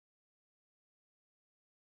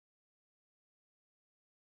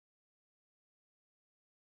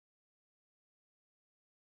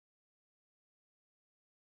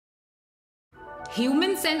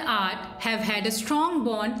Humans and art have had a strong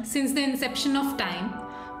bond since the inception of time,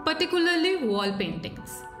 particularly wall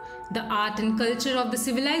paintings. The art and culture of the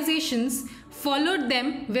civilizations followed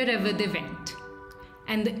them wherever they went.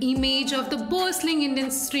 And the image of the bustling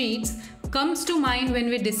Indian streets comes to mind when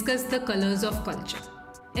we discuss the colors of culture.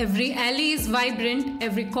 Every alley is vibrant,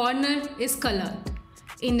 every corner is colored.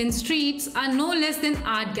 Indian streets are no less than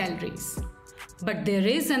art galleries. But there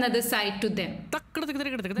is another side to them.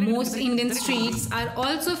 Most Indian streets are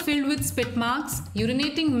also filled with spit marks,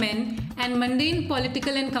 urinating men, and mundane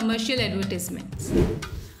political and commercial advertisements.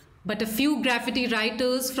 But a few graffiti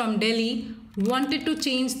writers from Delhi wanted to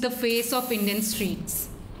change the face of Indian streets.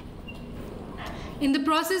 In the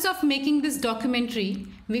process of making this documentary,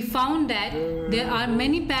 we found that there are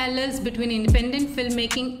many parallels between independent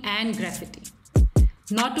filmmaking and graffiti.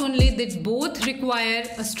 Not only did both require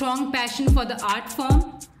a strong passion for the art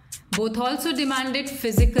form, both also demanded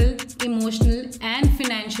physical, emotional, and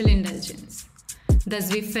financial indulgence.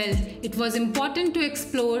 Thus, we felt it was important to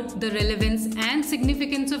explore the relevance and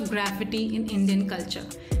significance of graffiti in Indian culture.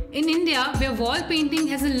 In India, where wall painting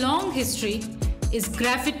has a long history, is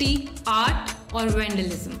graffiti art or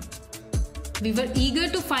vandalism? We were eager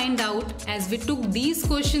to find out as we took these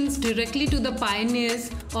questions directly to the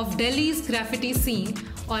pioneers of Delhi's graffiti scene,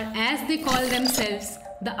 or as they call themselves,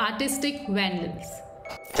 the artistic vandals.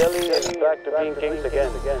 Delhi is back to being kings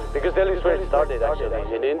again, because Delhi is where it started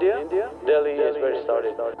actually. In India, Delhi is where it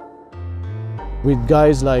started. With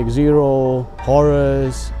guys like Zero,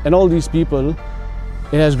 Horace, and all these people,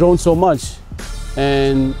 it has grown so much.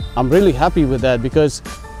 And I'm really happy with that because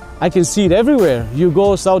I can see it everywhere. You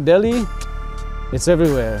go South Delhi, it's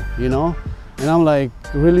everywhere, you know. And I'm like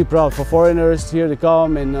really proud for foreigners here to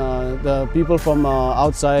come, and the people from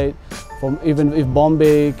outside, from even if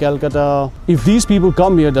Bombay, Calcutta. If these people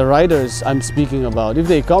come here, the writers I'm speaking about, if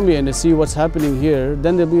they come here and they see what's happening here,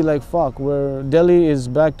 then they'll be like, fuck, Delhi is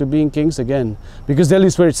back to being kings again. Because Delhi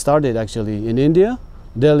is where it started actually. In India,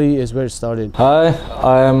 Delhi is where it started. Hi,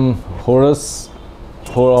 I am Horace,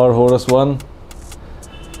 or Horace 1.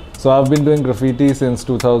 So I've been doing graffiti since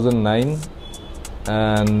 2009.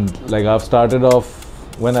 And like I've started off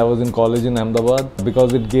when I was in college in Ahmedabad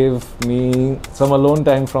because it gave me some alone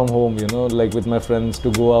time from home, you know, like with my friends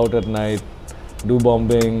to go out at night, do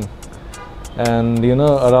bombing and, you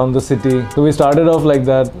know, around the city. So we started off like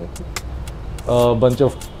that, a bunch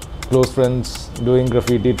of close friends doing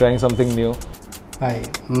graffiti, trying something new. Hi,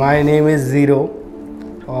 my name is Zero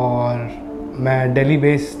और मैं Delhi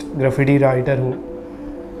based graffiti writer हूँ.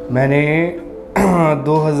 मैंने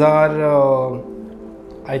 2000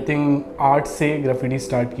 I think 8 से graffiti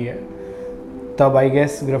start किया है. तब I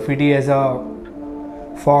guess graffiti as a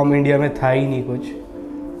form India में था ही नहीं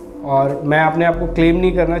कुछ. और मैं अपने आप को क्लेम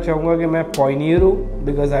नहीं करना चाहूँगा कि मैं पॉइनियर हूँ,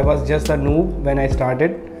 because I was just a noob when I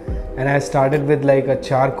started, and I started with like a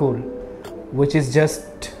charcoal which is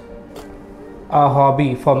just a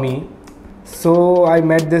hobby for me. So I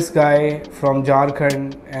met this guy from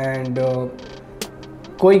Jharkhand and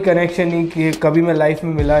कोई connection नहीं कि कभी मैं life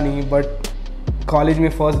में मिला नहीं, but college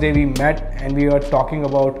mein first day we met and we were talking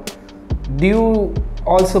about, do you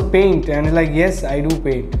also paint? And he's like, yes, I do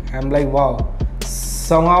paint. I'm like, wow,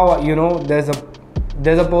 somehow, you know, there's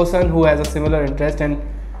a person who has a similar interest, and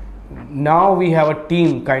now we have a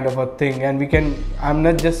team kind of a thing, and I'm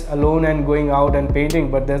not just alone and going out and painting,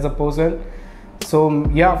 but there's a person. So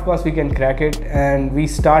yeah, of course we can crack it, and we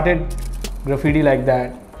started graffiti like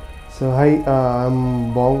that. So hi,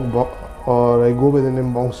 I'm Bong, or I go by the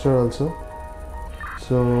name Bongster also.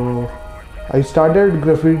 So I started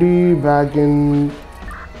graffiti back in,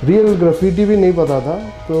 real graffiti भी नहीं पता था,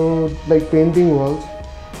 तो like painting walls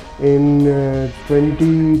in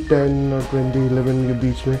 2010 or 2011 के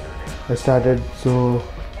बीच में I started. So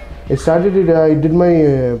I did my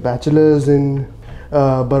bachelor's in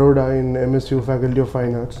Baroda in MSU Faculty of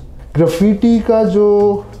Fine Arts. Graffiti का जो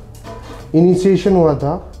initiation हुआ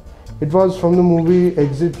था, it was from the movie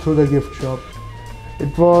Exit Through the Gift Shop.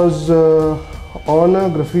 It was on a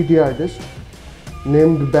graffiti artist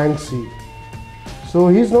named Banksy. So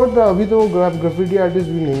he's not अभी तो graffiti artist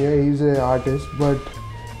भी नहीं है, he's an artist, but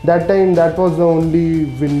that time that was the only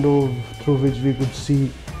window through which we could see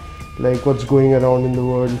like what's going around in the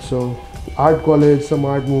world. So art college, some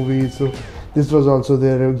art movies, so this was also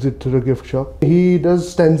their Exit to the Gift Shop. He does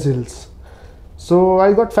stencils, so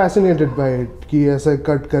I got fascinated by it कि ऐसा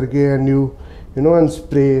cut करके and you know and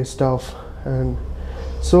spray stuff. And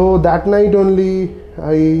so that night only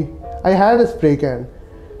I had a spray can,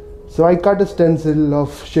 so I cut a stencil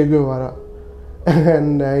of Che Guevara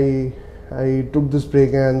and I took the spray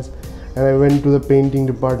cans and I went to the painting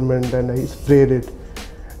department and I sprayed it.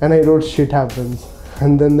 and I wrote shit happens.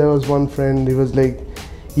 And then there was one friend, he was like,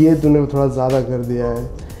 ये तूने थोड़ा ज़्यादा कर दिया है.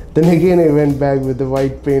 Then again I went back with the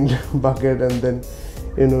white paint bucket and then,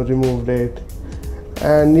 you know, removed it.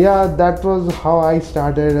 And yeah, that was how I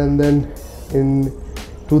started. And then in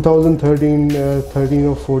 2013, 13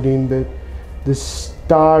 or 14, this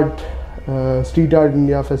Street Art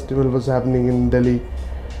India festival was happening in Delhi.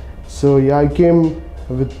 So yeah, I came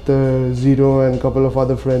with Zero and a couple of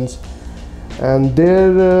other friends, and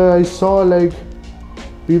there I saw like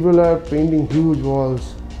people are painting huge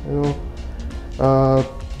walls, you know.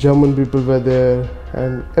 German people were there,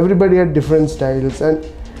 and everybody had different styles. And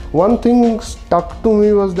one thing stuck to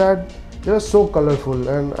me was that they were so colorful,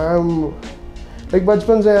 and I'm like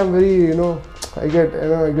bachpan se I'm very, you know, I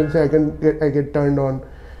can say I get turned on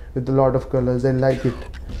with a lot of colors. I like it,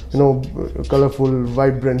 you know, colorful,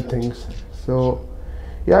 vibrant things. So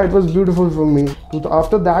yeah, it was beautiful for me.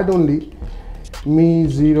 After that only, me,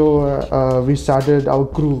 Zero, we started our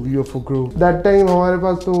crew, UFO crew. That time हमारे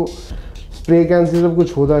पास तो spray can say सब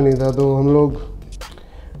कुछ होता नहीं था, तो हम लोग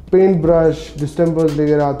पेंट ब्रश डिस्टेम्पर्स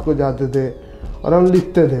लेके रात को जाते थे और हम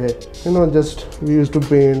लिखते थे, you know, just we used to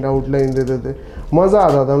paint, outline देते थे. मज़ा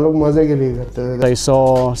आता था, हम लोग मज़े के लिए करते थे. I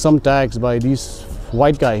saw some tags by these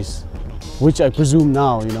white guys, which I presume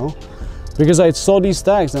now, you know, because I saw these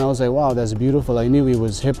tags and I was like, wow, that's beautiful. I knew it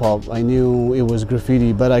was hip hop, I knew it was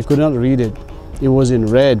graffiti, but I could not read it. It was in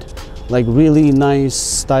red, like really nice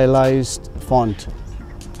stylized font.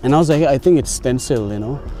 And I was like, I think it's stencil, you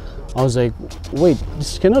know. I was like, wait,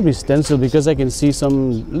 this cannot be stencil because I can see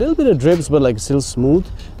some little bit of drips, but like still smooth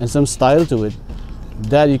and some style to it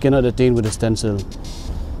that you cannot attain with a stencil.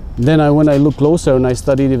 Then when I looked closer and I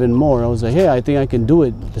studied even more, I was like, hey, I think I can do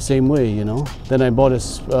it the same way, you know. Then I bought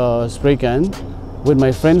a spray can with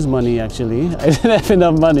my friend's money, actually. I didn't have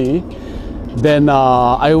enough money. Then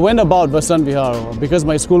I went about Vasant Vihar because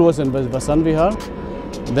my school was in Vasant Vihar.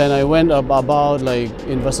 Then I went about like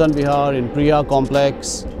in Vasant Vihar, in Priya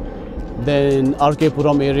complex, then RK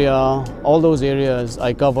Puram area, all those areas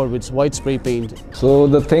I covered with white spray paint. So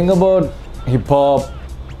the thing about hip hop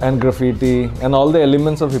and graffiti and all the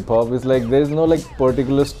elements of hip hop is like there is no like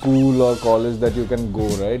particular school or college that you can go,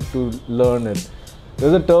 right, to learn it.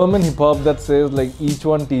 There's a term in hip hop that says like each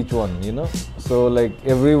one teach one, you know. So like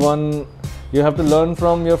everyone, you have to learn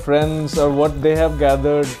from your friends or what they have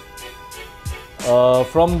gathered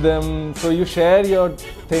from them. So you share your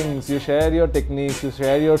things, you share your techniques, you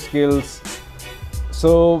share your skills.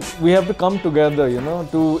 So we have to come together, you know,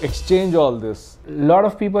 to exchange all this. A lot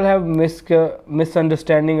of people have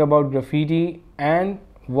misunderstanding about graffiti and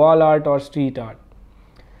wall art or street art.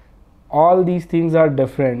 All these things are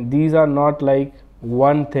different. These are not like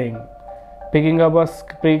one thing. Picking up a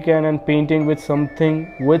spray can and painting with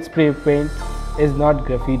something with spray paint is not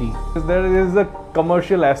graffiti. There is a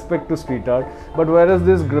commercial aspect to street art, but whereas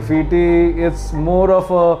this graffiti, it's more of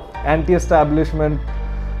a anti-establishment.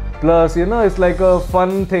 Plus, you know, it's like a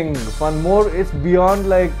fun thing, it's beyond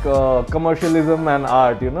like commercialism and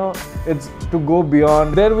art, you know, it's to go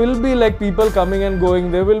beyond. There will be like people coming and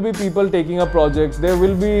going, there will be people taking up projects, there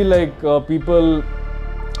will be like people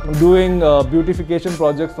doing beautification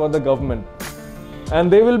projects for the government,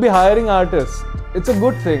 and they will be hiring artists. It's a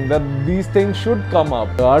good thing that these things should come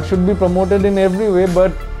up. The art should be promoted in every way,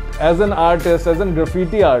 but as an artist, as a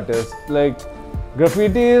graffiti artist, like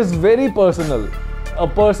graffiti is very personal. A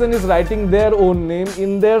person is writing their own name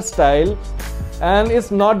in their style, and it's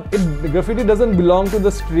not, graffiti doesn't belong to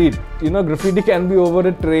the street. You know, graffiti can be over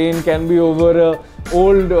a train, can be over a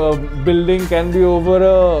old building, can be over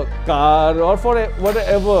a car, or for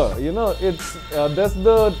whatever, you know. It's that's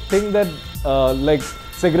the thing that like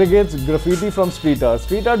segregates graffiti from street art.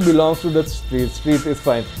 Street art belongs to the street is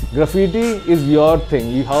fine. Graffiti is your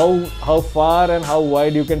thing, how far and how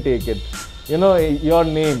wide you can take it. You know, your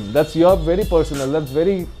name, that's your very personal, that's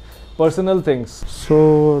very personal things.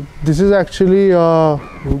 So this is actually a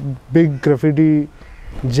big graffiti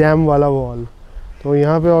jam wala wall. So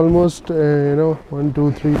यहाँ पे almost you know 1,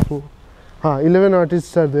 2, 3, 4, 11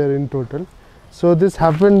 artists are there in total. So this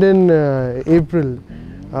happened in April.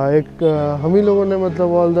 हम ही लोगों ने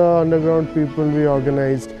मतलब all the underground people we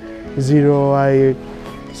organized, Zero, I,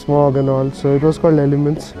 Smog and all. So it was called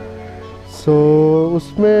Elements. So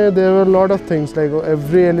उसमें there were a lot of things like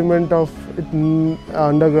every element of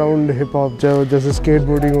underground hip hop, जैसे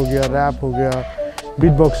skateboarding हो गया, rap हो गया,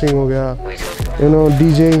 beatboxing हो गया, you know,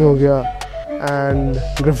 DJing हो गया, and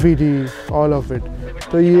graffiti, all of it.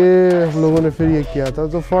 तो ये हम लोगों ने फिर ये किया था.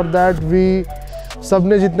 So for that we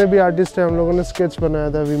सबने जितने भी artists हैं हम लोगों ने sketch बनाया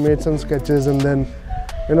था. We made some sketches and then,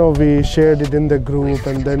 you know, we shared it in the group,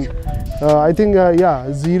 and then I think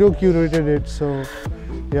yeah, Zero curated it. So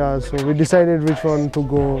Yeah, so we decided which one to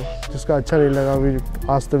go. Jiska acha nahi laga, we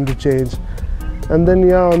asked them to change. And then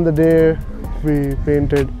yeah, on the day we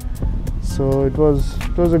painted. So it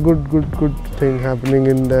was a good thing happening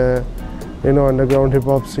in the underground hip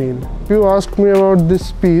hop scene. If you ask me about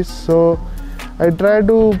this piece, so I try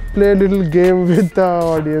to play a little game with the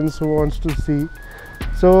audience who wants to see.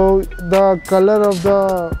 So the color of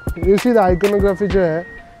you see the iconography जो है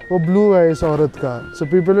वो blue है इस औरत का. So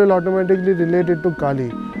people will automatically relate it to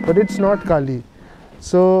Kali, but it's not Kali.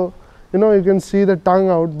 So you can see the tongue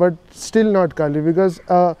out, but still not Kali, because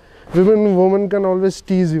woman can always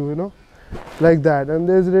tease you, like that. And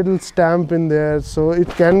there's a little stamp in there, so it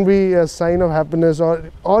can be a sign of happiness,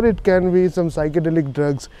 or it can be some psychedelic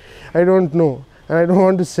drugs. I don't know, and I don't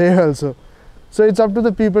want to say also. So it's up to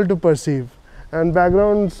the people to perceive. And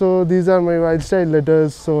background, so these are my wild style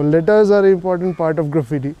letters. So letters are an important part of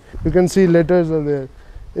graffiti. You can see letters are there.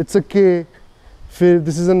 It's a K,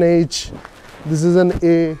 this is an H, this is an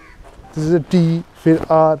A, this is a T,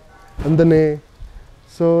 R, and then A.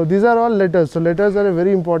 So these are all letters. So letters are a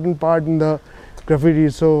very important part in the graffiti.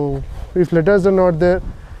 So if letters are not there,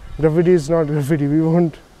 graffiti is not graffiti. We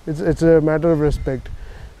won't. It's a matter of respect.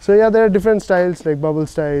 So yeah, there are different styles like bubble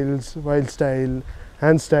styles, wild style,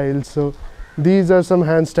 hand styles. So these are some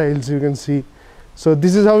hand styles you can see. So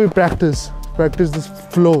this is how we practice this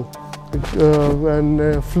flow,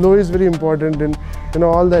 and flow is very important in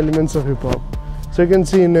all the elements of hip hop. So you can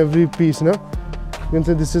see in every piece, you can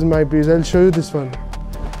say this is my piece. I'll show you this one.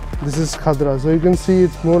 This is Khadra. So you can see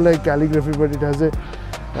it's more like calligraphy, but it has a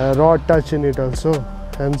raw touch in it also.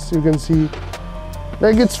 And you can see,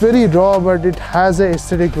 like, it's very raw, but it has a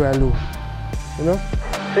aesthetic value,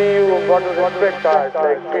 See, you got to respect art.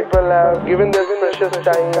 Like, people have given their precious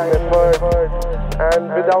time, effort, and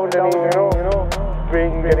without any,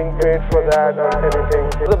 getting paid for that or anything.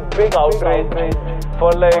 It's a big outrage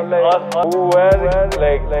for like us who were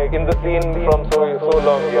like in the scene from so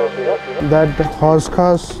long years. That horse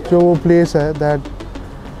cars जो place है,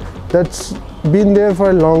 that's been there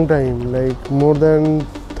for a long time, like more than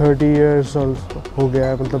 30 years also हो गया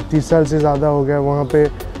है, मतलब 30 साल से ज़्यादा हो गया है. वहाँ पे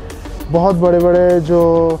बहुत बड़े जो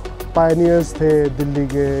पायनियर्स थे दिल्ली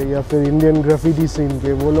के या फिर इंडियन ग्राफिटी सीन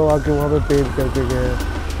के, वो लोग आके वहाँ पे पेंट करके गए.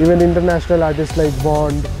 Even international artists like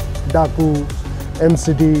Bond, Daku,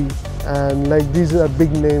 MCD, and like these are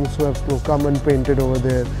big names who have come and painted over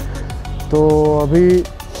there. तो अभी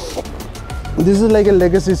this is like a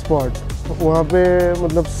legacy spot. वहाँ पे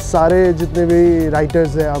मतलब सारे जितने भी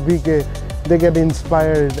writers हैं अभी के, they get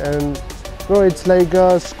inspired, and it's like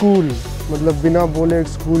a school. मतलब बिना बोले एक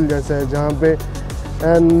school जैसा है जहाँ पे,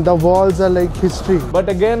 and the walls are like history. But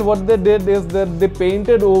again, what they did is that they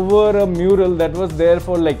painted over a mural that was there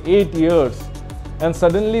for like 8 years, and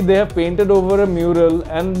suddenly they have painted over a mural,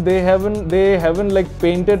 and they haven't like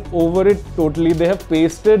painted over it totally. They have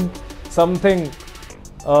pasted something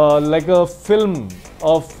like a film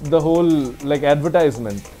of the whole like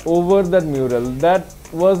advertisement over that mural. That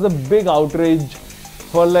was a big outrage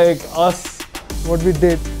for like us. What we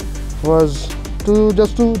did was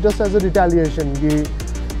just as a retaliation,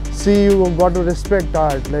 see, you got to respect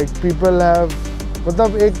art. Like, people have,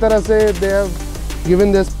 मतलब एक तरह से they have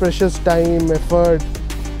given this precious time, effort,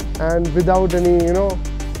 and without any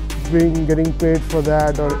getting paid for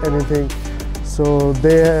that or anything. So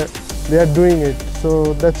they are doing it.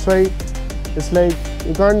 So that's why it's like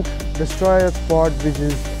you can't destroy a spot which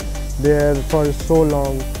is there for so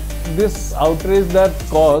long. This outrage that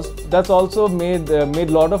caused, that's also made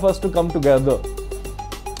lot of us to come together.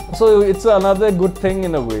 So it's another good thing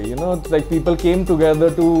in a way, like people came together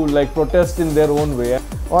to like protest in their own way.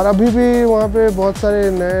 और अभी भी वहाँ पे बहुत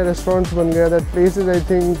सारे नए restaurants बन गए. That place is, I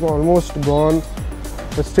think, almost gone.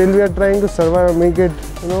 But still we are trying to survive, make it,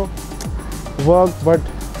 work. But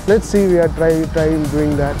let's see, we are trying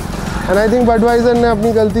doing that. And I think Budweiser ने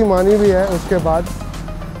अपनी गलती मानी भी है उसके बाद.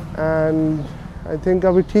 And I think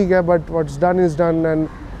अभी ठीक है, but what's done is done, and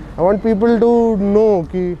I want people to know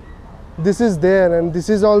कि this is there and this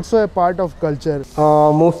is also a part of culture.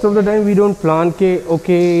 Most of the time we don't plan कि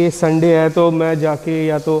okay ये Sunday है तो मैं जाके,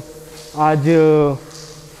 या तो आज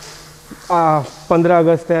 15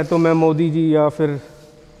 अगस्त है तो मैं मोदी जी या फिर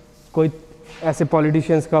कोई ऐसे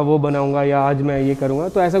पॉलिटिशियंस का वो बनाऊंगा, या आज मैं ये करूँगा.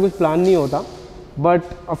 तो ऐसा कुछ प्लान नहीं होता. बट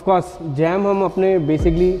ऑफ कोर्स जैम हम अपने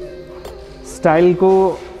बेसिकली स्टाइल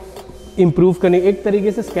को इम्प्रूव करने, एक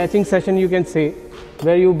तरीके से sketching session you can say,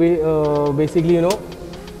 where you basically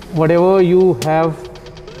whatever you have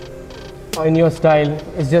in your style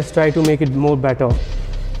is just try to make it more better.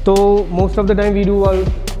 So most of the time we do all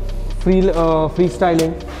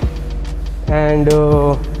freestyling, and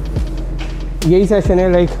यही session है.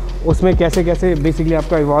 like उसमें कैसे कैसे basically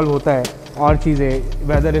आपका evolve होता है और चीज़ें,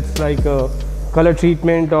 whether it's like colour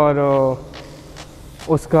treatment और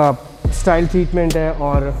उसका स्टाइल ट्रीटमेंट है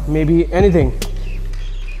और मे बी एनीथिंग।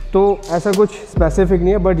 तो ऐसा कुछ स्पेसिफिक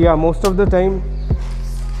नहीं है, बट या most of the time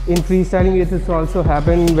in free styling it is also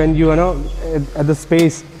happen when you are know at the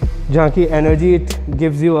space जहाँ की energy it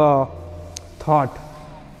gives you a thought.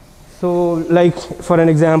 So like for an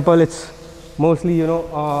example it's mostly you know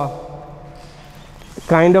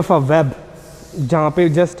kind of a web, जहाँ पे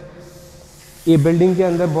just ये building के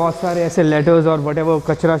अंदर बहुत सारे ऐसे लेटर्स और वटेवर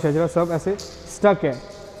कचरा शचरा सब ऐसे स्टक है।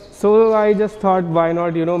 सो I just thought why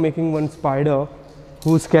not you know making one spider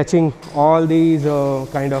who's catching all these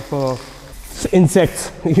kind of insects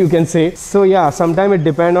you can say. So yeah, sometimes it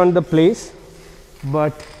depend on the place,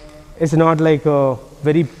 but it's not like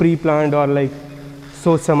very pre-planned or like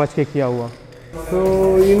सोच समझ के किया हुआ। तो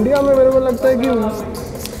India में मेरे को लगता है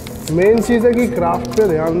कि मेन चीज़ है कि क्राफ्ट पे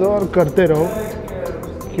ध्यान दो और करते रहो,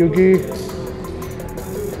 क्योंकि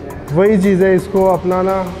वही चीज़ है, इसको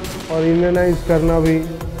अपनाना और इंडियनाइज करना भी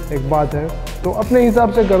एक बात है। तो अपने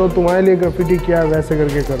हिसाब से करो, तुम्हारे लिए ग्राफिटी क्या है वैसे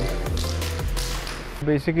करके करो।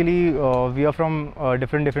 Basically, we are from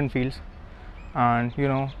different fields, and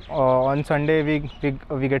you know, on Sunday we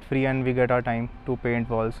get free and we get our time to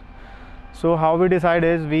paint walls. So how we decide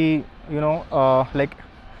is we, you know, like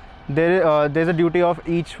there's a duty of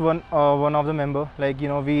each one of the member. Like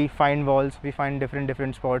you know, we find walls, we find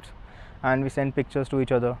different spots, and we send pictures to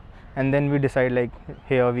each other, and then we decide like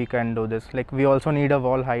here we can do this. Like we also need a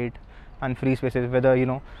wall height and free spaces, whether you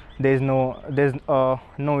know there's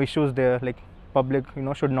no issues there, like public you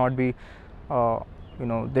know should not be you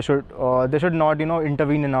know they should not you know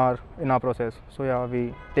intervene in our process. So yeah, we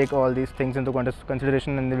take all these things into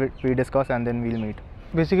consideration and we discuss and then we'll meet.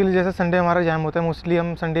 Basically जैसे Sunday हमारा jam होता है, mostly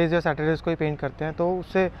हम Sundays या Saturdays को ही paint करते हैं, तो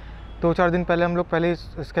उससे 2-4 दिन पहले हम लोग पहले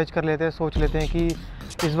स्केच कर लेते हैं, सोच लेते हैं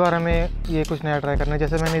कि इस बार हमें ये कुछ नया ट्राई करना है।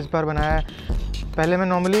 जैसे मैंने इस बार बनाया है, पहले मैं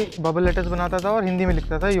नॉर्मली बबल लेटर्स बनाता था और हिंदी में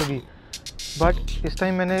लिखता था योगी, बट इस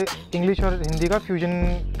टाइम मैंने इंग्लिश और हिंदी का फ्यूजन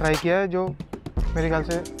ट्राई किया है, जो मेरे ख्याल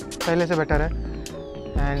से पहले से बेटर है।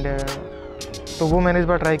 एंड तो वो मैंने इस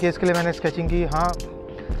बार ट्राई किया। इसके लिए मैंने स्केचिंग की। हाँ,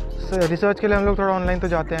 रिसर्च के लिए हम लोग थोड़ा ऑनलाइन तो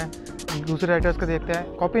जाते हैं, दूसरे राइटर्स को देखते हैं,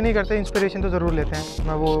 कॉपी नहीं करते, इंस्पिरेशन तो ज़रूर लेते हैं,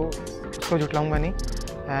 मैं वो उसको जुटलाऊँगा नहीं।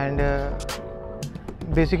 एंड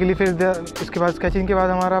बेसिकली फिर इसके बाद स्केचिंग के बाद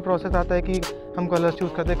हमारा प्रोसेस आता है कि हम कलर्स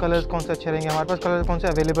चूज़ करते हैं, कलर्स कौन से अच्छे रहेंगे, हमारे पास कलर कौन से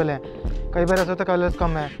अवेलेबल हैं। कई बार ऐसा होता है कलर्स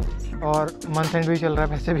कम है और मंथ एंड भी चल रहा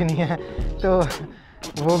है, पैसे भी नहीं है, तो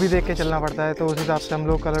वो भी देख के चलना पड़ता है। तो उस हिसाब से हम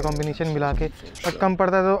लोग कलर कॉम्बिनेशन मिला के, बट कम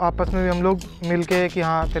पड़ता है तो आपस में भी हम लोग मिल के कि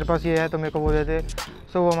हाँ तेरे पास ये है तो मेरे को वो देते,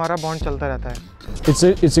 सो वो हमारा बॉन्ड चलता रहता है।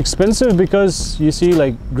 It's expensive because you see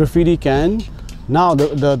like graffiti can, now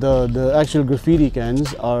the actual graffiti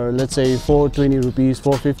cans are let's say 420 rupees,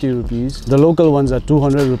 450 rupees. The local ones are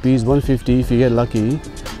 200 rupees, 150 if you get lucky.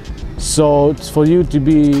 So for you to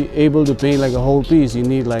be able to paint like a whole piece, you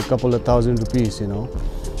need like a couple of thousand rupees, you know.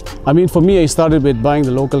 I mean, for me, I started with buying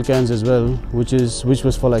the local cans as well, which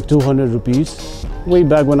was for like 200 rupees way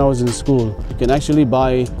back when I was in school. You can actually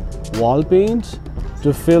buy wall paint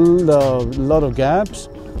to fill a lot of gaps.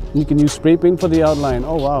 You can use spray paint for the outline.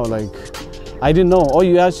 Oh wow, like I didn't know. Oh,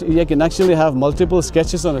 you can actually have multiple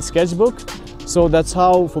sketches on a sketchbook. So that's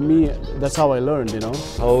how, for me, that's how I learned, you know.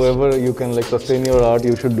 However you can like sustain your art,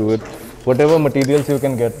 you should do it. Whatever materials you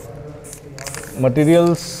can get.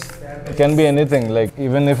 Materials can be anything, like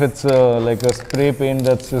even if it's like a spray paint,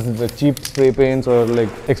 that's just the cheap spray paints, or like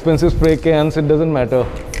expensive spray cans, it doesn't matter.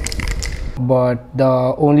 But the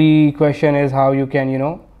only question is how you can, you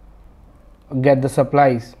know, get the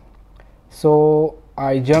supplies. So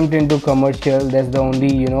I jumped into commercial. That's the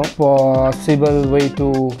only, you know, possible way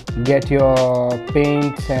to get your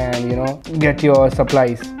paints and, you know, get your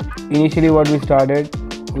supplies. Initially what we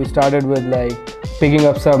started with like picking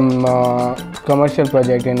up some commercial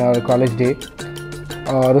project in our college day,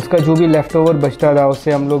 और उसका जो भी left over बचता था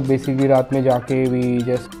उससे हम लोग basically रात में जाके we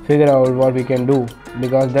just figure out what we can do,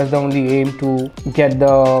 because that's the only aim to get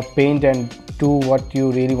the paint and do what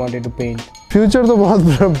you really wanted to paint. Future तो बहुत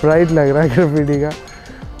ब्राइट लग रहा है ग्राफिटी का,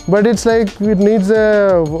 but it's like it needs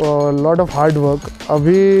a lot of hard work.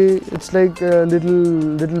 अभी it's like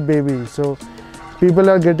little baby, so people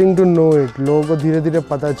are getting to know it. लोगों को धीरे धीरे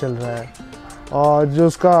पता चल रहा है, और जो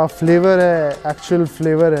उसका फ्लेवर है, एक्चुअल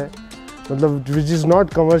फ्लेवर है, मतलब which is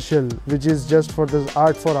not commercial, which is just for the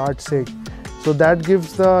art for art sec. So that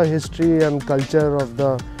gives the history and culture of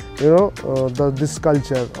the you know this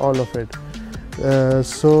culture, all of it.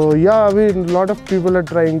 So yeah, lot of people are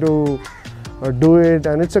trying to do it,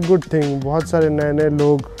 and it's a good thing. बहुत सारे नए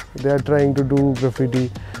लोग they are trying to do graffiti,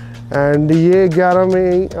 and ये 11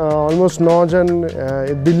 में almost 9 जन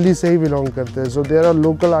दिल्ली से ही belong करते हैं. So there are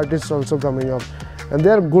local artist also coming up and they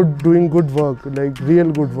are good, doing good work, like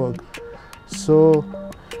real good work. सो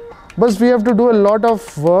बस we have to do a lot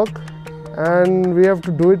of work and we have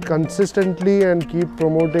to do it consistently and keep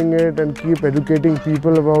promoting it and keep educating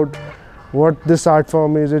people about what this art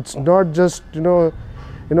form is. It's not just you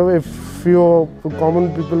know if you common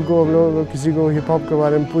people को हम लोग किसी को hip hop के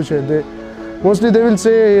बारे में पूछे, they mostly they will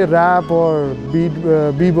say rap or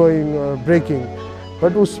b-boying or breaking,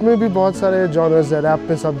 but उसमें भी बहुत सारे genres है. rap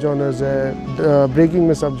में सब genres है, breaking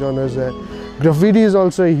में सब genres है. Graffiti is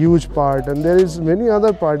also a huge part and there is many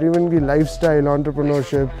other part, even the lifestyle,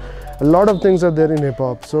 entrepreneurship. A lot of things are there in hip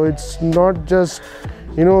hop, so it's not just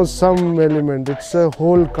some element, it's a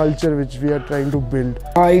whole culture which we are trying to build.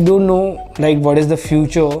 I don't know like what is the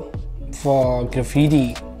future for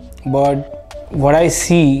graffiti, but what I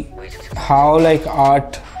see how like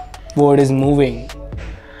art world is moving.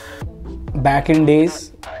 Back in days,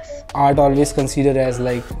 art always considered as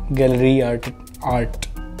like gallery art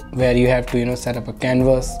where you have to set up a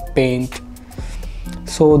canvas, paint.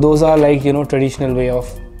 So those are like traditional way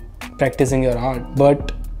of practicing your art.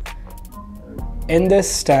 But in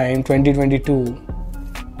this time 2022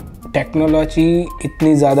 technology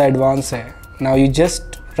इतनी ज़्यादा advanced है. Now you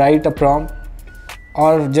just write a prompt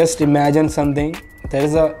or just imagine something. There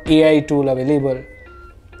is a AI tool available.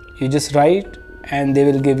 You just write and they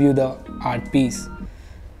will give you the art piece.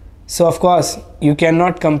 So of course you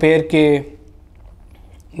cannot compare के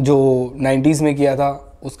जो 90s में किया था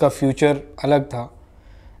उसका future अलग था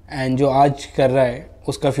and जो आज कर रहा है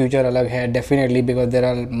उसका फ्यूचर अलग है. Definitely because there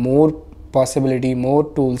are more possibility,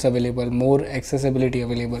 more tools available, more accessibility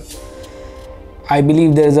available. I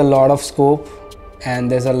believe there is a lot of scope and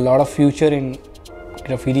there is a lot of future in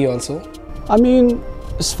graffiti also. I mean,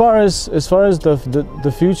 as far as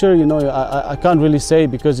the future, I can't really say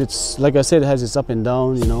because it's like I said, it has its up and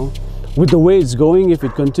down. With the way it's going, if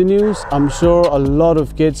it continues, I'm sure a lot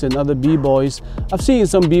of kids and other b-boys, I've seen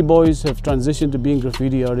some b-boys have transitioned to being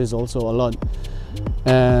graffiti artists also a lot.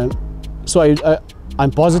 So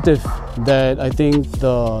I'm positive that I think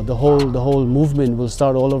the whole movement will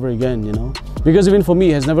start all over again, because even for me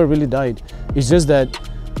it has never really died. It's just that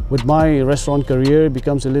with my restaurant career it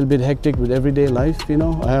becomes a little bit hectic with everyday life.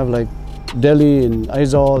 I have like Delhi and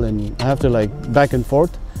Aizawl and I have to like back and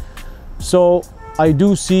forth. So I do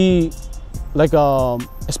see like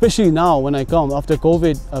especially now when I come after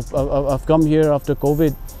COVID, I've come here after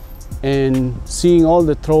COVID and seeing all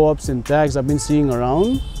the throw ups and tags I've been seeing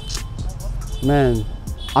around, man,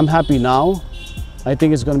 I'm happy now. I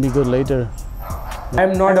think it's going to be good later.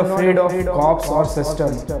 I'm not afraid of cops or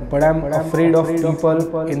system, but I'm afraid of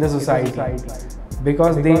people in the society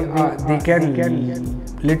because they can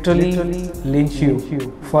literally lynch you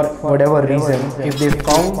for whatever reason if they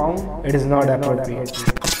found it is not appropriate.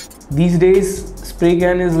 These days spray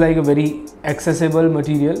can is like a very accessible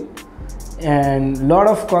material and lot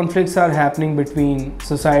of conflicts are happening between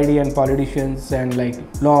society and politicians and like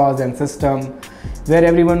laws and system where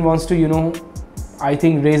everyone wants to I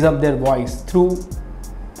think raise up their voice through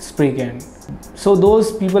spray can. So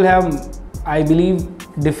those people have, I believe,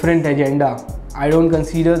 different agenda. I don't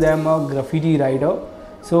consider them a graffiti writer.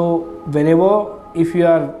 So whenever if you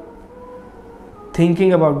are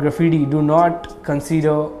thinking about graffiti, do not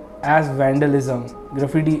consider as vandalism.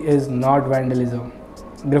 Graffiti is not vandalism.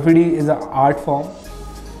 Graffiti is an art form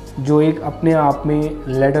जो एक अपने आप में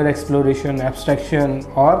letter exploration, abstraction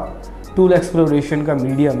और tool exploration का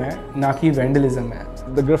medium है, ना कि वैंडलिज्म है.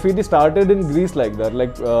 The graffiti started in Greece like that.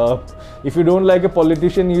 Like if you don't like a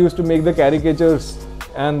politician, you used to make the caricatures,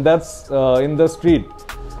 and that's in the street.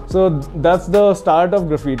 So that's the start of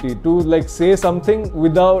graffiti, to like say something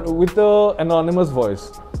with a anonymous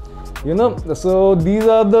voice. So these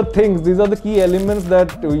are the things, these are the key elements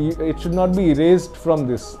that it should not be erased from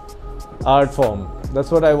this art form.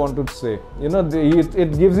 That's what I want to say.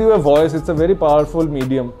 It gives you a voice. It's a very powerful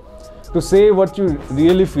medium to say what you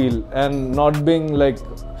really feel and not being like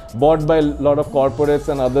bought by a lot of corporates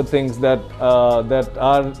and other things that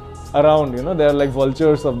are around. They are like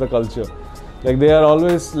vultures of the culture. Like they are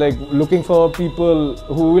always like looking for people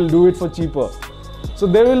who will do it for cheaper. So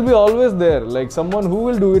there will be always there like someone who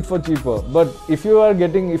will do it for cheaper. But if you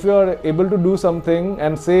are able to do something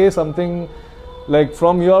and say something like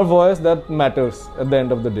from your voice, that matters at the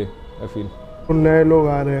end of the day, I feel. नए लोग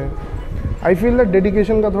आ रहे हैं, I feel that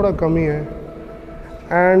dedication का थोड़ा कमी है.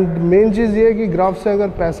 And main चीज़ ये है कि ग्राफ से अगर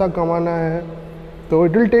पैसा कमाना है तो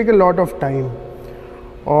it will take a lot of time,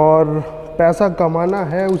 और पैसा कमाना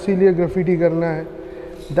है उसी लिए ग्राफिटी करना है.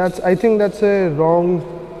 I think that's a wrong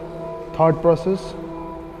thought process.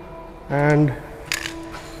 And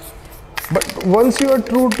but once you are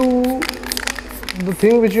true to the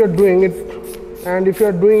thing which you are doing it, and if you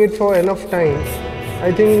are doing it for enough time,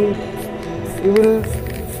 I think you will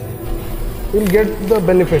get the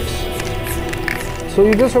benefits. So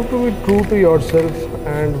you just have to be true to yourself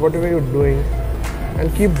and whatever you're doing,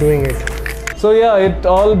 and keep doing it. So yeah, it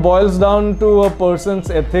all boils down to a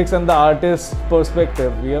person's ethics and the artist's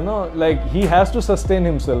perspective, you know, like he has to sustain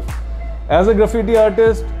himself. As a graffiti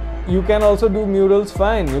artist, you can also do murals,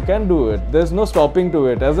 fine, you can do it. There's no stopping to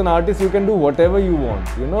it. As an artist, you can do whatever you want,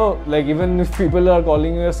 you know, like even if people are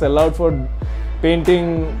calling you a sellout for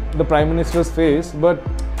painting the Prime Minister's face, but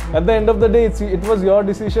at the end of the day, it was your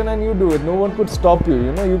decision and you do it. No one could stop you,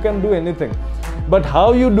 you know, you can do anything. But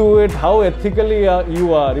how you do it, how ethically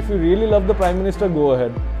you are, if you really love the Prime Minister, go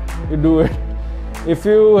ahead, you do it. If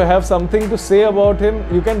you have something to say about him,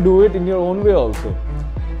 you can do it in your own way also.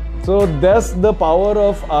 So that's the power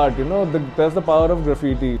of art, you know, that's the power of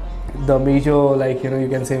graffiti. The major, like, you know, you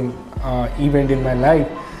can say event in my life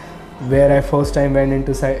where I first time went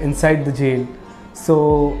inside the jail.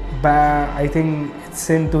 So I think it's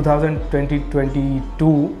in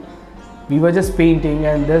 2022. We were just painting,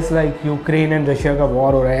 and there's like Ukraine and Russia ka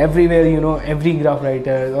war ho raha hai. Everywhere, you know, every graph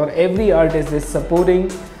writer or every artist is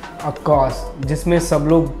supporting a cause jisme sab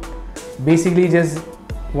log basically just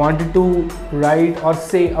wanted to write or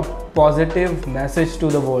say a positive message to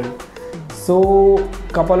the world. So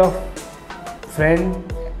couple of friends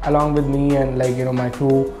along with me and, like, you know, my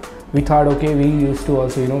crew, we thought, okay, we used to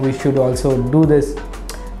also, you know, we should also do this.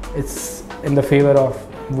 It's in the favor of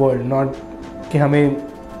world, not कि हमें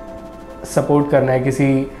support करना है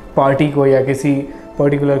किसी party को या किसी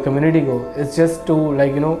particular community को. It's just to,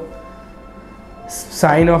 like, you know,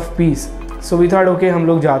 sign of peace. So we thought, okay, हम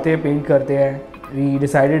लोग जाते हैं, paint करते हैं. We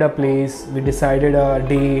decided a place, we decided a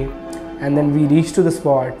day, and then we reached to the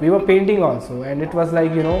spot. We were painting also, and it was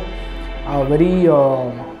like, you know, a very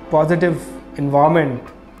positive environment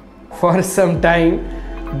for some time.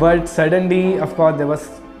 But suddenly, of course, there was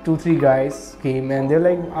 2-3 guys came and they're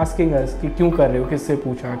like asking us कि क्यों कर रहे हो, किससे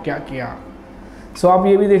पूछा, क्या किया. So आप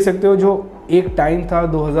ये भी देख सकते हो, जो एक टाइम था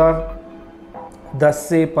 2010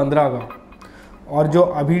 से 15 का और जो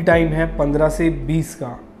अभी टाइम है 15 से 20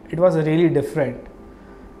 का, it was really different.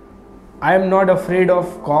 I am not afraid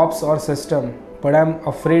of cops or system, but I am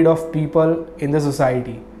afraid of people in the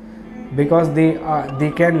society, because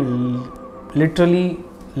they can literally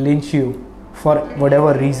lynch you for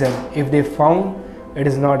whatever reason if they found it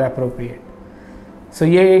is not appropriate. So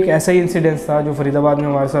ये एक ऐसा ही incidence था जो फरीदाबाद में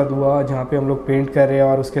हमारे साथ हुआ, जहाँ पे हम लोग पेंट कर रहे हैं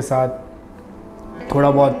और उसके साथ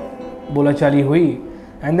थोड़ा बहुत बोला चाली हुई.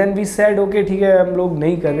 And then we said okay ठीक है, हम लोग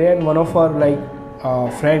नहीं कर रहे हैं. And one of our like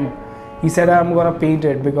friend he said I am gonna paint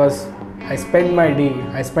it because I spend my day,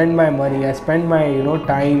 I spend my money, I spend my, you know,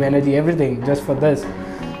 time, energy, everything just for this.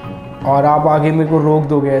 और आप आगे मेरे को रोक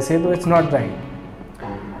दोगे ऐसे, तो it's not right.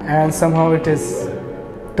 And somehow it is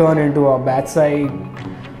turned into a bad side,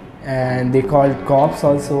 and they called cops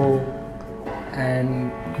also,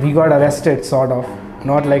 and we got arrested sort of,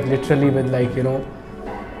 not like literally with, like, you know,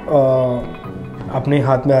 अपने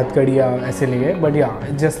हाथ में हथकड़ियाँ ऐसे ले गए, but yeah,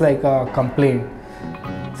 it's just like a complaint.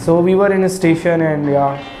 So we were in a station and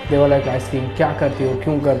yeah, they were like asking क्या करते हो,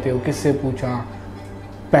 क्यों करते हो, किससे पूछा,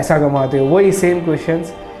 पैसा कमाते हो, वही same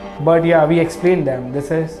questions. But yeah, we explained them, this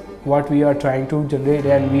is what we are trying to generate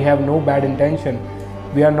and we have no bad intention.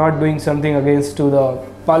 We are not doing something against to the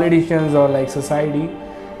politicians or like society.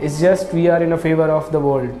 It's just we are in a favor of the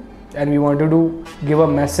world and we want to give a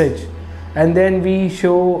message. And then we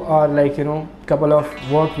show our, like, you know, couple of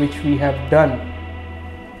work which we have done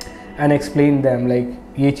and explain them like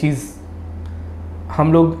ये चीज़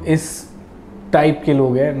हम लोग इस type के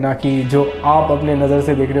लोग हैं, ना कि जो आप अपने नज़र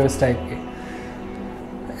से देख रहे हो इस टाइप के.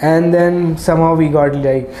 And then somehow we got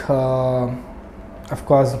like of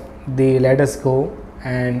course they let us go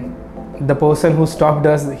and the person who stopped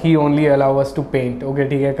us, he only allow us to paint. Okay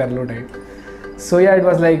ठीक है, कर लो type. So yeah, it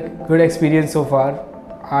was like good experience so far.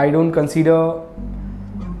 I don't consider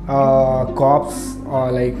cops or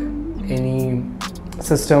like any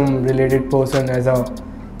system related person as a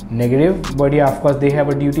negative, but yeah, of course they have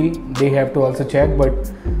a duty, they have to also check, but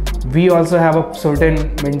we also have a certain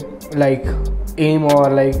like aim or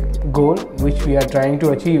like goal which we are trying to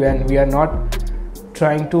achieve, and we are not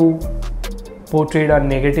trying to portray a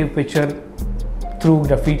negative picture through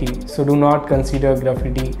graffiti. So do not consider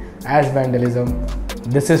graffiti as vandalism.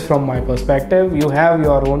 This is from my perspective. You have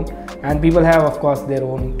your own, and people have of course their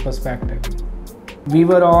own perspective. We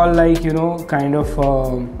were all like, you know, kind of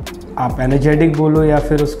आप energetic बोलो या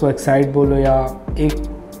फिर उसको excite बोलो, या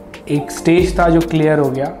एक stage था जो क्लियर हो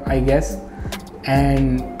गया I guess.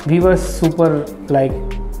 and we were super like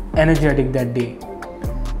energetic that day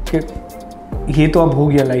कि ये तो अब हो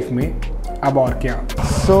गया लाइफ में, अब और क्या.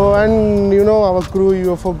 So and you know our crew,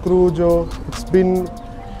 UFO crew, जो it's been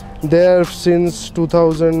there since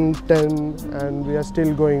 2010 and we are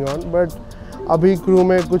still going on, but अभी crew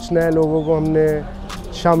में कुछ नए लोगों को हमने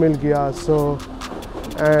शामिल किया. So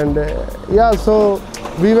and yeah, so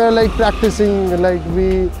we were like practicing, like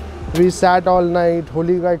we sat all night.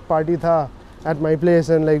 Holi का एक party था at my place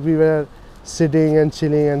and like we were sitting and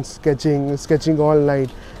chilling and sketching all night.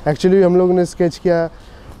 Actually हम लोगों ने sketch किया,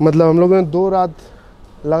 मतलब हम लोगों ने 2 रात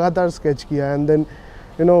लगातार sketch किया and then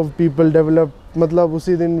you know people develop, मतलब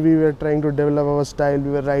उसी दिन we were trying to develop our style.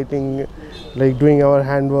 We were writing, like doing our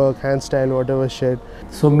handwork, hand style, whatever shit.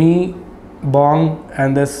 So me, Bong,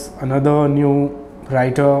 and this another new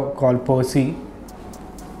writer called Percy,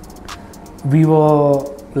 we were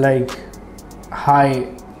like high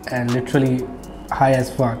and literally high as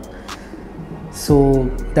fuck. So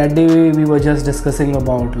that day we were just discussing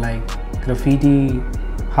about like graffiti,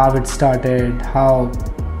 how it started, how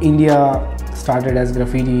India started as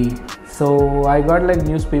graffiti. So I got like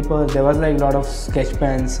newspaper, there was like a lot of sketch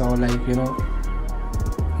pens or like you know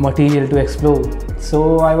material to explore.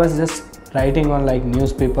 So I was just writing on like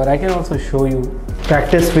newspaper. I can also show you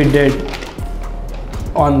practice we did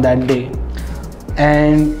on that day.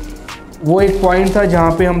 And वो एक point था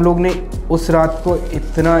जहाँ पे हम लोग ने उस रात को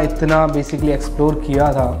इतना बेसिकली एक्सप्लोर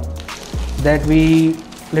किया था that we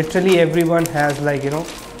literally everyone has like you know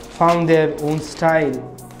found their own style.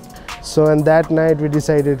 So and that night we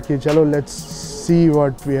decided कि चलो let's see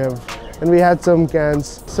what we have, and we had some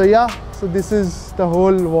cans. So yeah, so this is the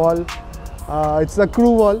whole wall. It's the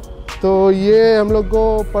crew wall. तो ये हम लोग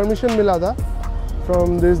को permission मिला था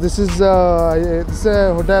from this. This is it's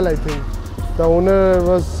a hotel, I think. The owner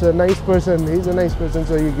was a nice person. He's a nice person,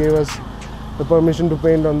 so he gave us the permission to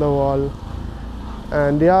paint on the wall.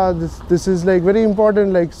 And yeah, this is like very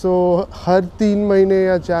important. Like so, हर 3 महीने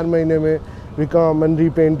या 4 महीने में we come and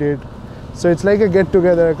repaint it. So it's like a get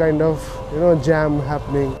together kind of, you know, jam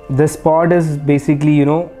happening. This spot is basically, you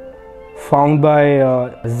know, found by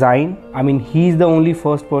Zain. I mean, he's the only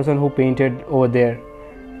first person who painted over there.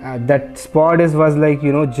 That spot was like,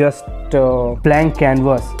 you know, just blank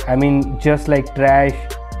canvas. I mean, just like trash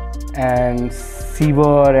and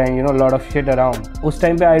sewer and you know, lot of shit around. उस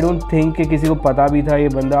time पे I don't think कि किसी को पता भी था ये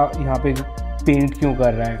बंदा यहाँ पे paint क्यों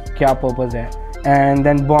कर रहा है, क्या purpose है. And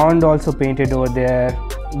then Bond also painted over there.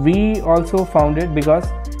 We also found it because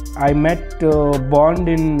I met Bond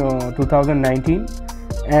in 2019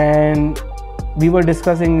 and we were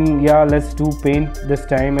discussing, yeah, let's do paint this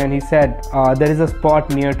time, and he said there is a spot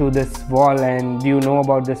near to this wall and do you know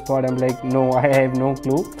about this spot? I'm like, no, I have no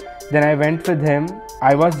clue. Then I went with him.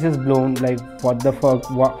 I was just blown, like what the fuck,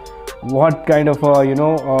 what kind of you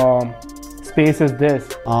know space is this?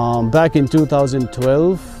 Back in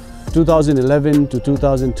 2011 to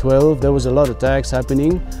 2012 there was a lot of tags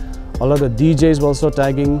happening. A lot of DJs were also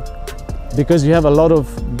tagging, because you have a lot of,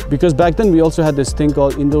 because back then we also had this thing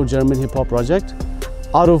called Indo-German hip-hop project,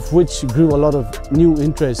 out of which grew a lot of new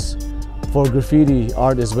interests for graffiti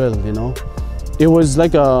art as well, you know. It was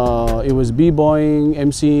like it was b-boying,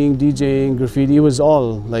 MCing, DJing, graffiti, it was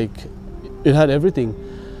all like, it had everything.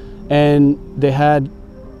 And they had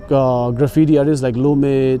graffiti artists like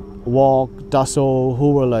Lumit, Walk, Tasso,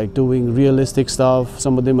 who were like doing realistic stuff.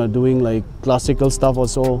 Some of them are doing like classical stuff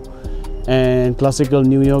also, and classical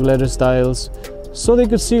New York letter styles. So they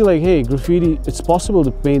could see like, hey, graffiti, it's possible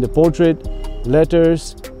to paint a portrait,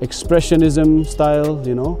 letters, expressionism style,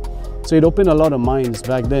 you know. So it opened a lot of minds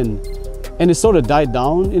back then. And it sort of died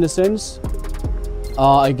down in a sense,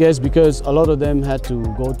 I guess because a lot of them had to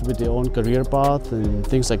go with their own career path and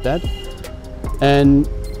things like that. And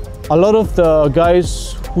a lot of the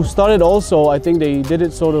guys who started also, I think they did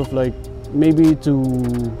it sort of like maybe to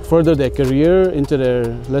further their career into their,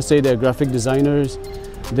 let's say they're graphic designers,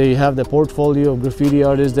 they have their portfolio of graffiti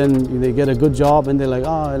artists, then they get a good job and they're like,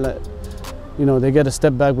 you know, they get a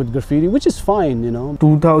step back with graffiti, which is fine, you know.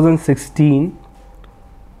 2016,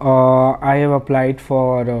 I have applied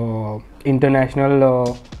for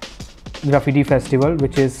International Graffiti Festival,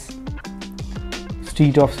 which is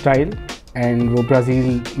Street of Style, and वो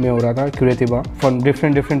Brazil में हो रहा था, Curitiba. From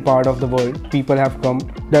different part of the world, people have come.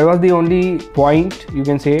 That was the only point, you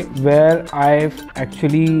can say, where I've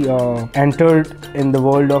actually entered in the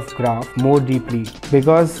world of graph more deeply,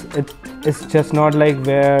 because it's just not like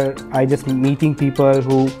where I just meeting people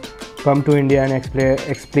who come to India and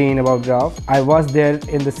explain about graph. I was there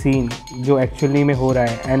in the scene जो actually में हो रहा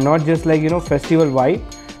है, and not just like, you know, festival vibe,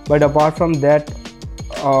 but apart from that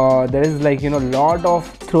there is like, you know, lot of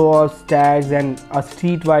flamethrowers, tags and a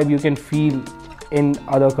street vibe you can feel in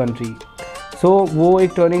other country. So वो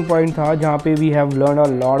एक turning point था जहाँ पे we have learned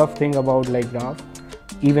a lot of thing about like graph,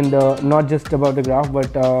 even the not just about the graph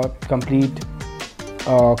but complete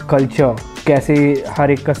culture. कैसे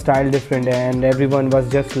हर एक का style different है and everyone was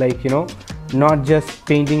just like not just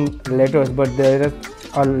painting letters but there is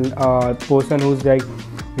a person who's like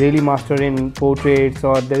really master in portraits,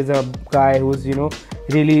 or there is a guy who's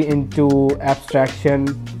really into abstraction.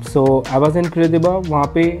 So I was in Kridibah,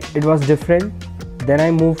 वहाँ पे it was different. Then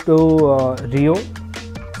I moved to Rio,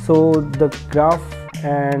 so the graph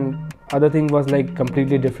and other thing was like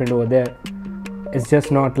completely different over there. It's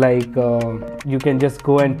just not like you can just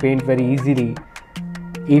go and paint very easily.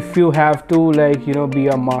 If you have to like be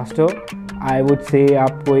a master, I would say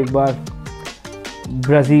आपको एक बार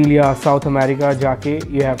Brazil या South America जाके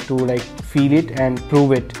you have to like feel it and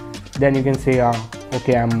prove it. Then you can say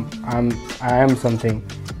okay, I am something.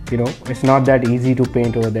 It's not that easy to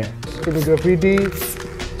paint over there. In graffiti,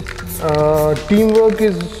 teamwork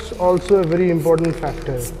is also a very important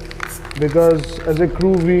factor, because as a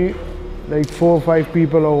crew we like 4 or 5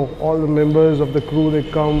 people, or all the members of the crew, they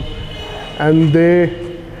come and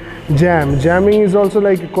they jam. Jamming is also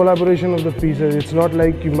like a collaboration of the pieces. It's not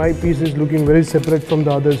like my piece is looking very separate from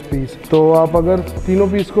the other's piece. तो आप अगर तीनों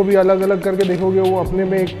piece को भी अलग अलग करके देखोगे वो अपने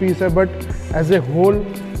में एक पीस है, but as a whole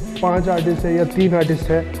 5 artist है या 3 आर्टिस्ट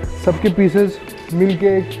है, सबके पीसेस मिलके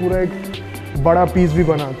एक पूरा एक बड़ा पीस भी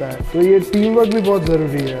बनाता है. तो ये टीम वर्क भी बहुत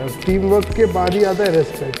ज़रूरी है. टीम वर्क के बाद ही आता है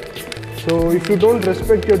respect. So if you don't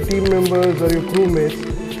respect your team members और योर क्रू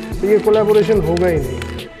मेट्स, तो ये कोलैबोरेशन होगा ही नहीं.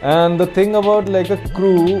 And the thing about like a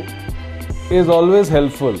crew is always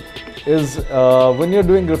helpful. Is when you're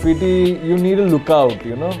doing graffiti, you need a lookout.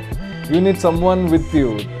 You need someone with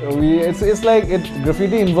you. It's like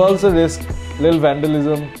graffiti involves a risk, little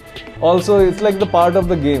vandalism. Also, it's like the part of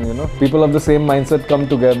the game. People of the same mindset come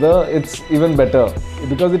together. It's even better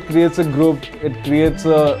because it creates a group. It creates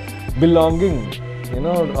a belonging.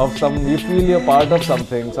 Of some, you feel you're part of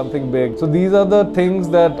something big. So these are the things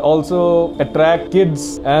that also attract kids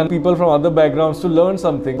and people from other backgrounds to learn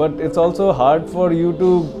something. But it's also hard for you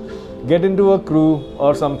to get into a crew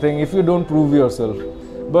or something if you don't prove yourself.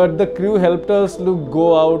 But the crew helped us to go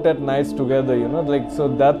out at nights together, so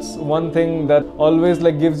that's one thing that always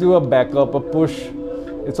like gives you a backup, a push.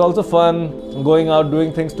 It's also fun going out,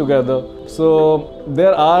 doing things together. So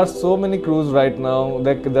there are so many crews right now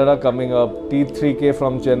that are coming up. T3K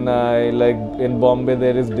from Chennai, like in Bombay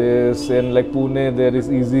there is this, in like Pune there is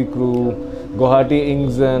Easy Crew, Guwahati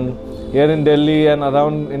Ingzen. Here in Delhi and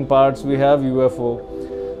around in parts we have UFO.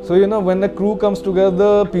 So when a crew comes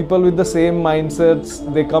together, people with the same mindsets,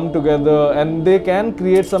 they come together and they can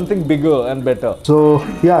create something bigger and better. So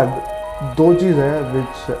yeah, दो चीज़ है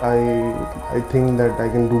which I think that I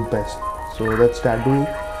can do best. So that's tattooing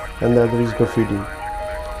and the other is graffiti.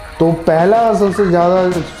 तो पहला सबसे ज़्यादा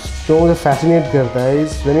जो मुझे fascinate करता है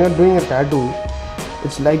is when you are doing a tattoo,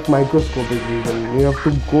 it's like microscopic vision. You have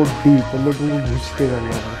to go deep. मतलब तुमको घुसते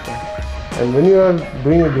करना पड़ता है. And when you are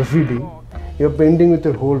doing a graffiti, you are painting with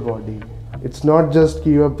your whole body. It's not just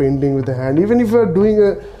you are painting with a hand. Even if you are doing a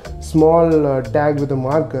small tag with a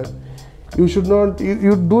marker, you should not.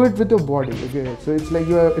 You do it with your body. Okay, so it's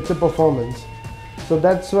like it's a performance. So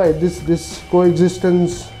that's why this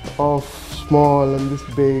coexistence of small and this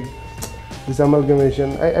big, this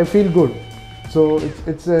amalgamation, I feel good. So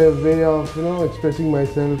it's a way of expressing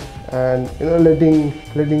myself and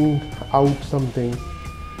letting out something.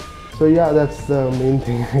 So yeah, that's the main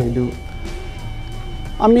thing I do.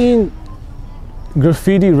 I mean,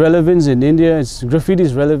 graffiti relevance in India, graffiti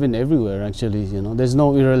is relevant everywhere actually. There's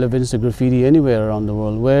no irrelevance to graffiti anywhere around the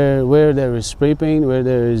world. Where there is spray paint, where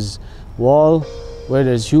there is wall, where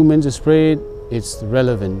there's humans sprayed, it's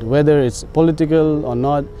relevant. Whether it's political or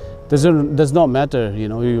not, does not matter.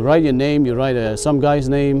 You write your name, you write some guy's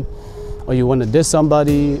name, or you want to diss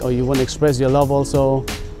somebody, or you want to express your love also.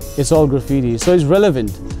 It's all graffiti, so it's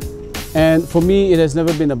relevant. And for me, it has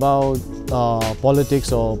never been about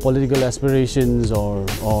politics or political aspirations or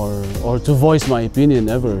to voice my opinion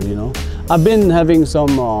ever. I've been having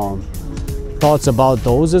some thoughts about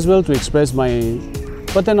those as well, to express my,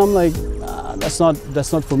 but then I'm like, that's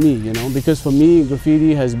not for me, because for me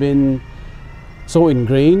graffiti has been so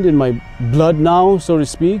ingrained in my blood now, so to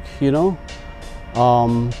speak.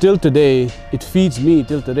 Till today it feeds me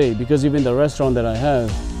till today, because even the restaurant that I have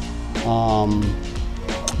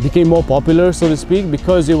became more popular, so to speak,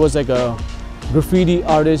 because it was like a graffiti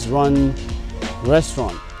artist run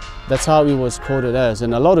restaurant. That's how it was quoted as.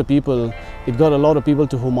 And a lot of people, it got a lot of people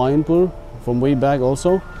to Humayunpur from way back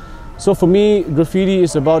also. So for me, graffiti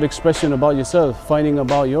is about expression about yourself, finding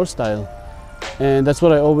about your style. And that's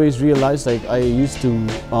what I always realized. Like, I used to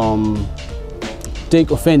take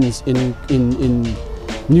offense in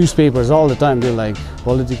newspapers all the time. They're like,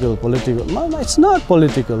 political. Man, it's not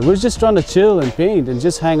political. We're just trying to chill and paint and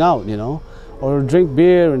just hang out, you know, or drink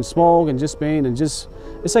beer and smoke and just paint and just,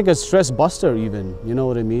 it's like a stress buster even, you know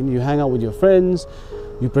what I mean? You hang out with your friends,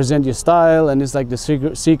 you present your style, and it's like the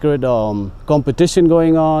secret competition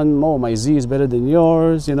going on. Oh, my Z is better than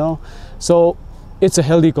yours, you know? So it's a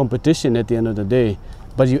healthy competition at the end of the day,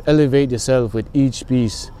 but you elevate yourself with each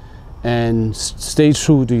piece and stay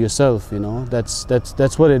true to yourself, you know? That's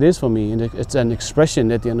what it is for me, and it's an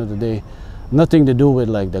expression at the end of the day. Nothing to do with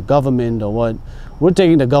like the government or what. We're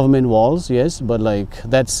taking the government walls, yes, but like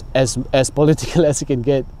that's as political as it can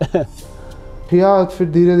get. Yeah,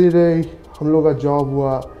 फिर धीरे-धीरे हम लोग का job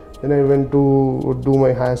हुआ, then I went to do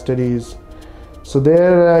my higher studies. So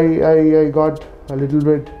there I got a little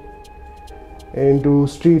bit into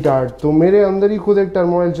street art. तो मेरे अंदर ही खुद एक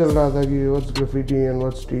टर्मोइल चल रहा था कि what's graffiti and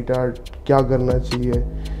what's street art, क्या करना चाहिए.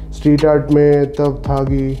 Street art में तब था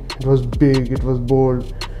कि it was big, it was bold,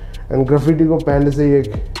 and graffiti को पहले से ही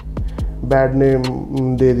एक bad name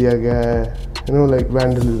दे दिया गया है, you know, like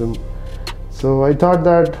vandalism. So I thought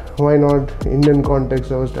that why not Indian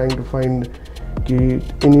context. I was trying to find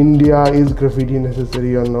कि in India is graffiti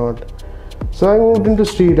necessary or not. So I moved into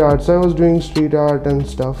street art. So I was doing street art and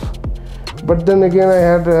stuff. But then again I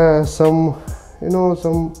had some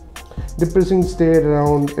depressing state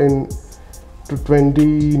around in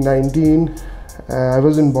 2019. I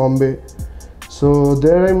was in Bombay. So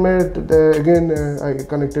there I met, I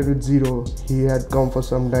connected with Zero. He had come for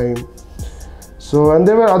some time. So, and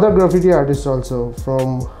there were other graffiti artists also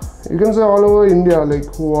from, you can say all over India,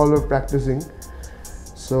 like who all were practicing.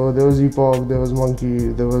 So there was Epoch, there was Monkey,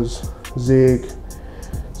 there was Zake.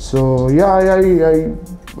 So yeah, I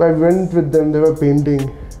went with them, they were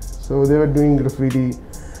painting. So they were doing graffiti.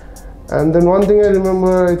 And then one thing I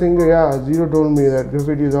remember, I think, yeah, Zero told me that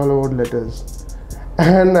graffiti is all about letters.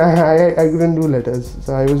 And I couldn't do letters,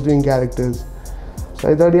 so I was doing characters. So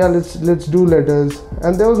I thought, yeah, let's do letters.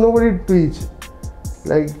 And there was nobody to teach.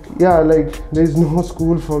 Like, yeah, like there is no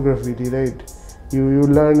school for graffiti, right? You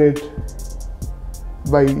learn it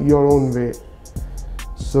by your own way.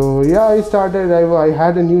 So yeah, I started, I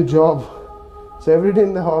had a new job. So every day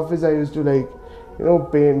in the office I used to, like, you know,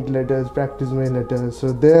 paint letters, practice my letters.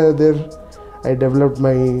 So there I developed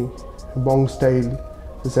my bong style,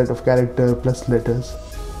 a set of character plus letters.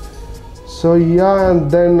 So yeah, and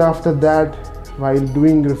then after that, while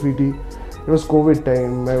doing graffiti, it was COVID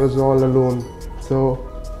time, I was all alone. So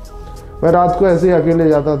मैं रात को ऐसे ही अकेले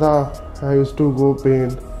जाता था. I used to go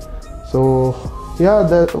paint. So yeah,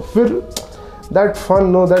 that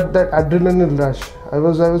fun, no, that adrenaline rush. I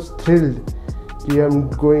was thrilled. I'm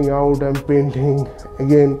going out, I'm painting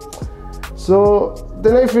again. So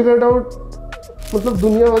then I figured out, मतलब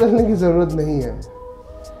दुनिया बदलने की ज़रूरत नहीं है.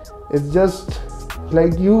 It's just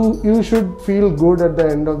like you should feel good at the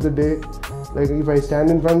end of the day. Like if I stand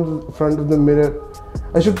in front of the mirror,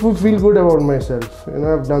 I should feel good about myself. You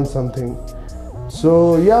know, I've done something.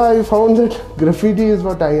 So yeah, I found that graffiti is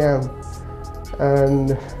what I am.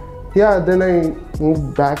 And yeah, then I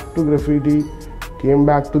moved back to graffiti, came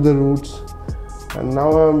back to the roots, and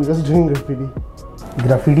now I'm just doing graffiti.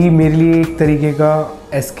 Graffiti मेरे लिए एक तरीके का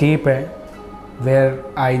escape है, where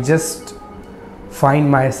I just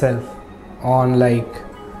find myself on, like,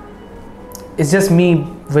 it's just me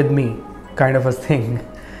with me kind of a thing.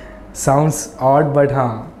 Sounds odd, but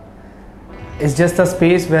it's just a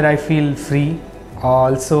space where I feel free,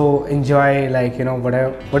 also enjoy, like, you know,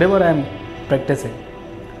 whatever I'm practicing.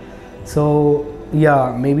 So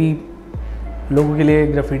yeah, maybe लोगों के लिए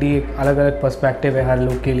graffiti एक अलग-अलग perspective है हर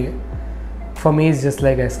लोग के लिए. For me it's just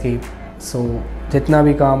like escape. So जितना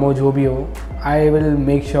भी काम हो, जो भी हो, I will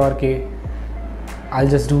make sure कि I'll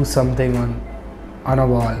just do something on a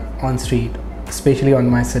wall, on street, especially on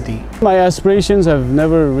my city. My aspirations have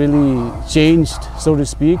never really changed, so to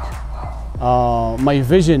speak. My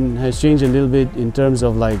vision has changed a little bit in terms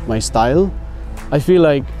of like my style. I feel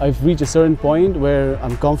like I've reached a certain point where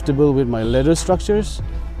I'm comfortable with my letter structures,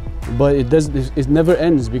 but it never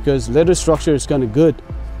ends, because letter structure is kind of good,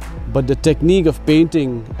 but the technique of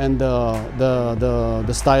painting and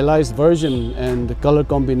the stylized version and the color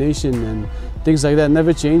combination and things like that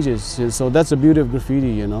never changes. So that's the beauty of graffiti,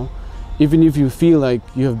 you know. Even if you feel like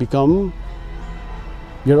you have become,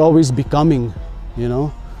 you're always becoming, you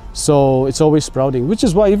know. So it's always sprouting, which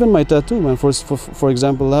is why even my tattoo, man, for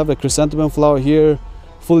example, I have a chrysanthemum flower here,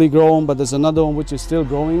 fully grown, but there's another one which is still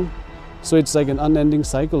growing. So it's like an unending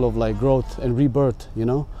cycle of like growth and rebirth, you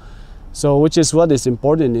know. So which is what is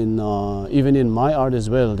important in even in my art as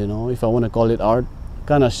well, you know, if I want to call it art.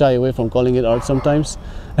 Kind of shy away from calling it art sometimes.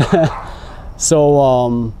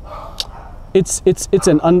 So it's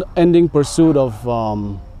an unending pursuit of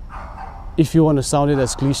if you want to sound it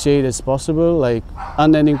as cliched as possible, like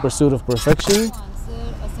unending pursuit of perfection. To answer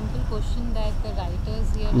a simple question that the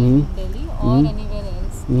writers here in Delhi or anywhere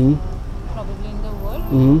else, probably in the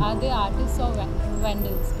world, are they artists or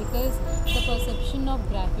vandals? Because the perception of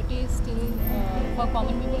graffiti is still for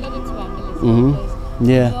common people that it's vandalism.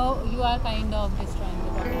 Because you are kind of destroying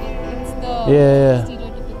the graffiti. It's the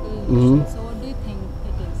stereotypical notion. So what do you think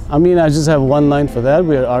it is? I mean, I just have one line for that.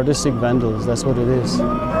 We are artistic vandals. That's what it is.